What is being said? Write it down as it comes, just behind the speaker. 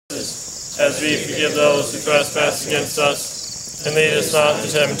trespasses, as we forgive those who trespass against us. And lead us not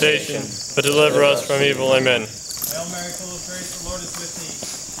into temptation, but deliver us from evil. Amen. Hail Mary, full of grace, the Lord is with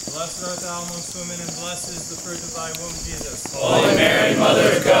thee. Blessed art thou amongst women, and blessed is the fruit of thy womb, Jesus. Holy Mary,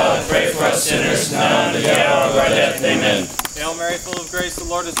 Mother of God, pray for us sinners, now and at the hour of our death. Amen. Hail Mary, full of grace, the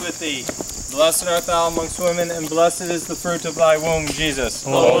Lord is with thee. Blessed art thou amongst women, and blessed is the fruit of thy womb, Jesus.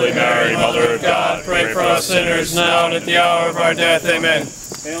 Holy Mary, Mother of God, pray for us sinners, now and at the hour of our death. Amen.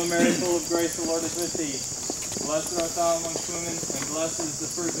 Hail Mary, full of grace, the Lord is with thee. Blessed art thou amongst women, and blessed is the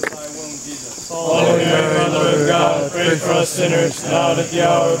fruit of thy womb, Jesus. Holy Mary, Mother of God, pray for us sinners, now and at the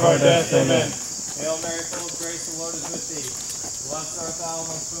hour of our death. Amen. Hail Mary, full of grace, the Lord is with thee. Blessed art thou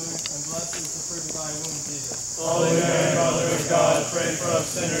amongst women, and blessed is the fruit of thy womb, Jesus. Holy Mary, Mother of God, pray for us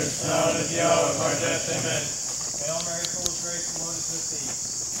sinners, now and at the hour of our death. Amen.